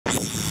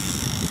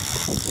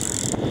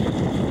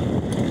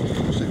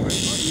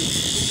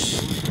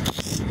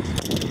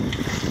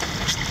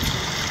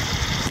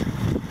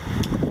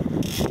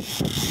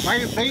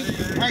Right, Pete?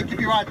 Hey, keep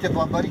your rod tip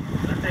up, buddy.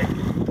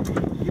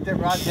 Keep that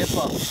rod tip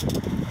up.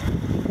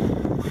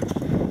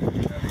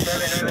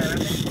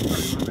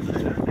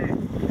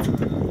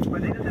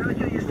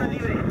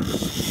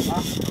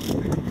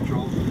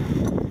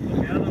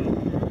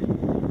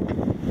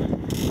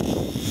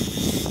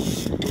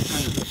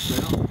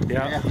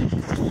 Yeah.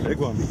 Big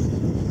one.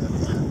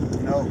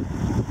 No.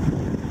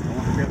 I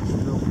want to get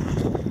still.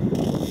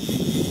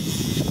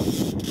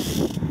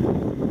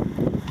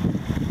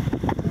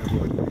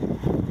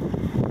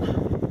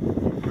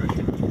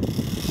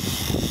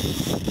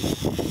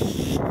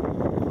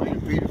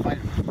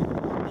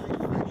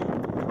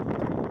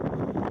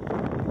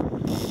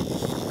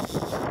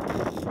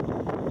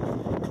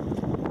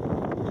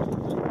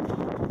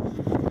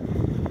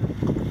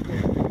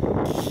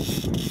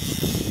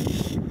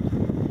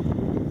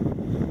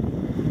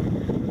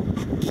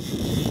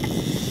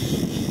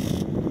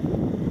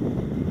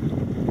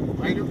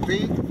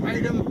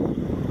 Fight him.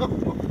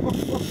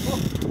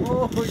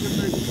 Oh, look at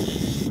this.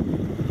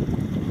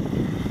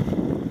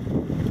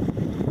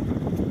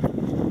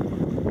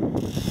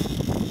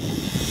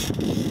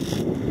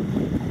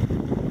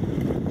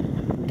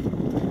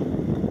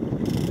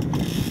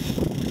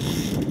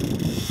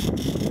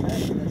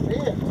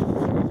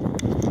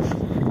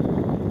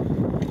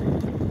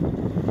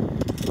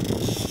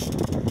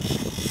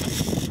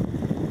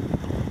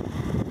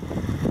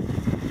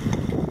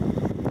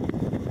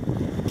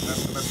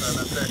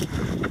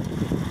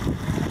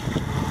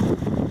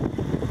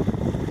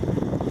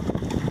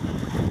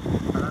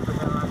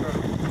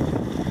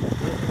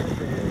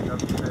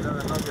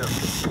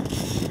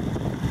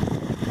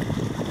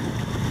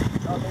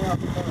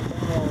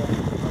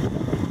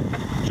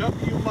 Jump,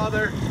 you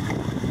mother!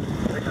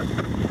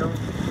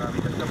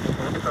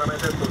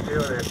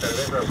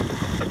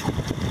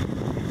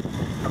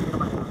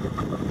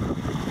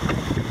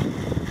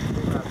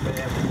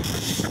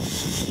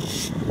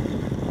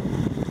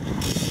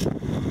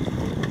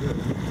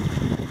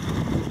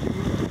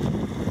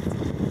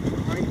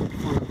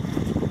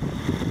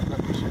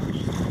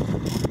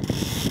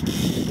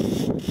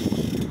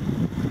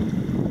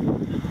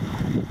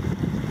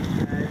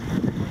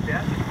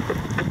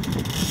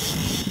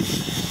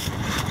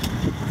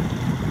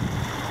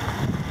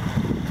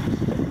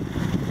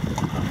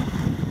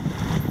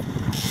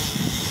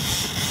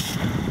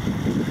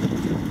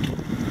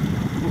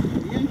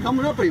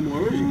 Coming up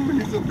anymore, is he?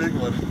 He's a big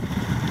one.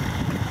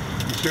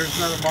 You sure it's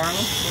not a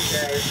marlin?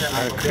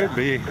 Yeah, it could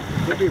be.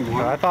 Could be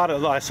more. I thought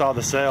I saw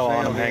the sail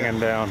on him hanging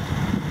down.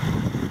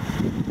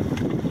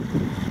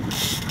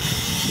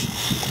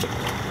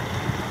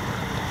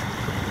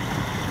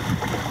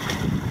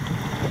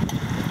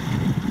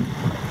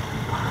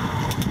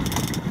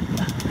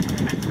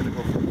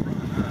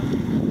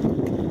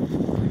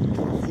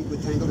 Think we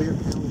tangled here?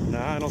 No,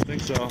 I don't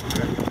think so.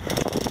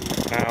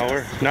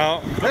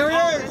 No. There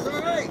it is!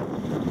 All right!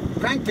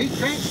 Crank, Pete,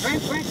 crank,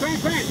 crank, crank,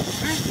 crank, crank,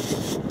 crank.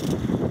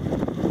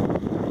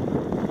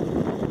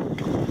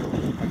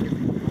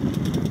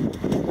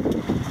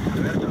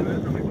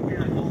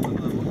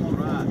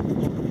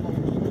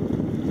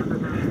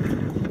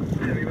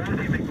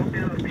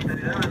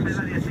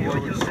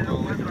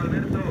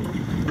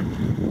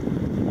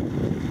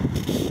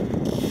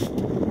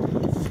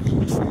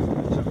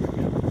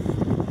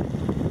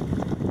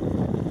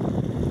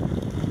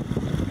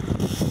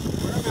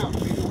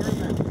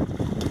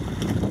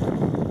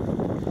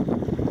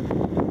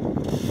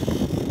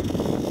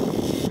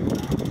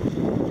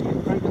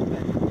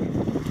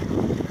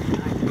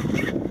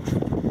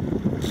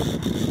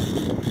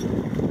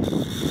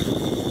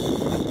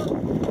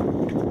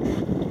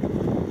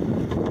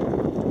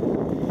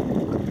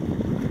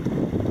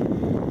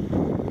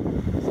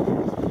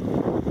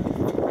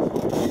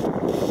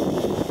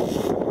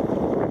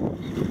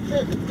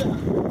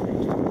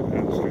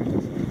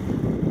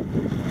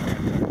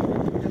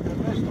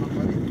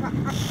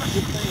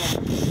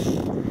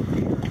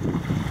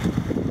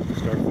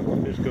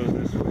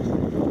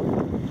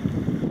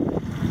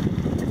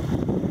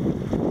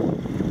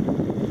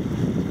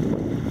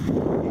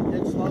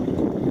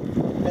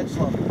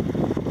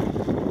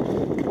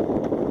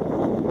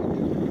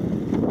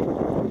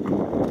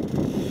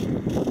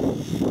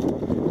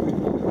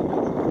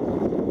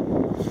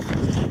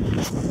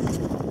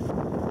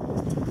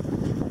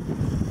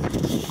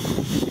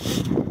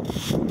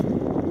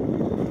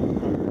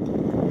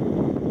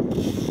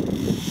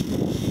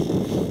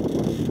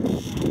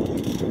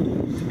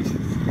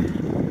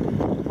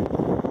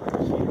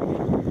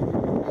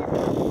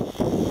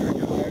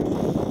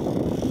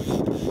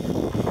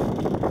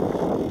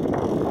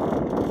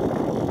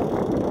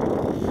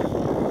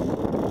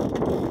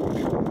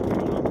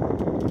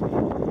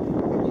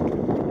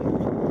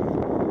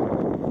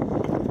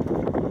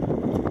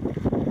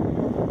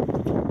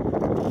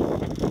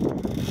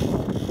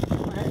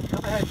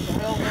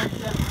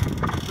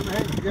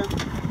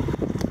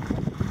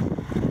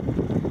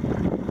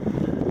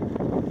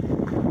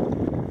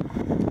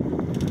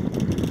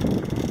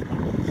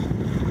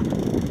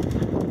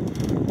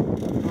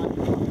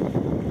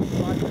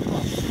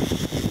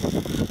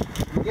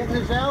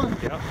 down?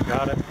 Yep,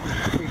 got it.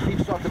 Okay, Pete,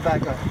 start the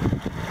back up.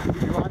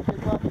 Keep your rod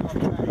tip up, start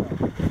the back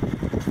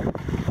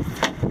up.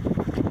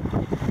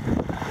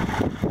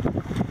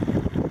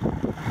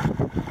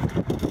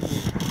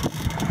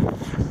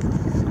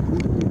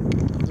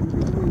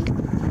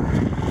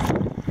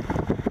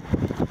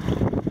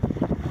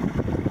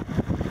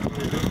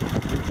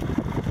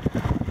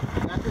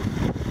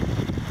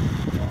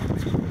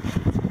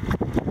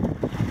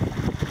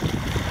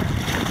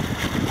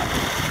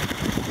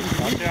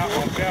 Watch out,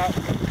 watch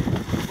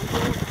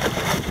out.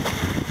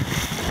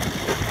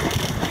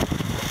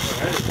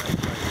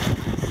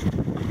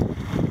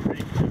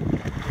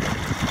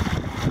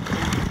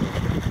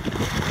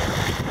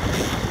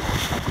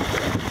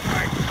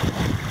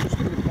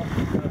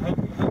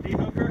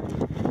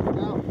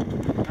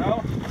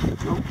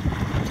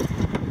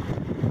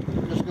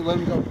 Just gonna let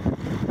him go.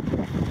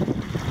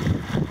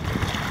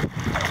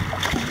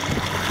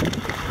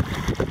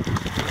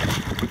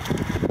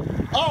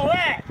 All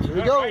right, here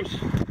he goes.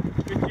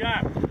 Good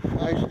job.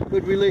 Nice,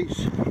 good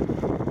release.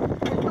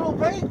 Let's go,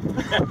 Pete.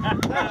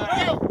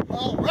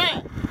 All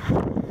right.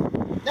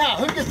 Now,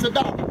 who gets the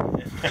dollar? Who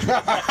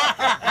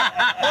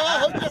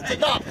gets the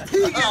dollar? He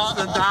gets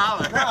the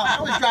dollar. No, I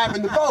was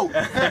driving the boat.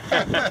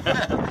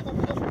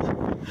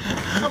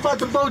 How about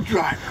the boat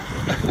driver?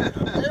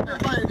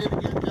 Everybody did a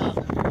good job.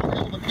 It was a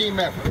hell of a team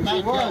effort.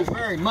 Thank you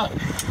very much.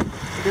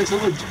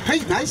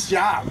 Pete, nice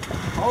job.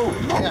 Oh,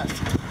 Yeah.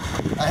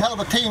 A hell of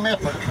a team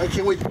effort. I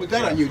can't wait to put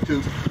that on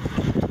YouTube.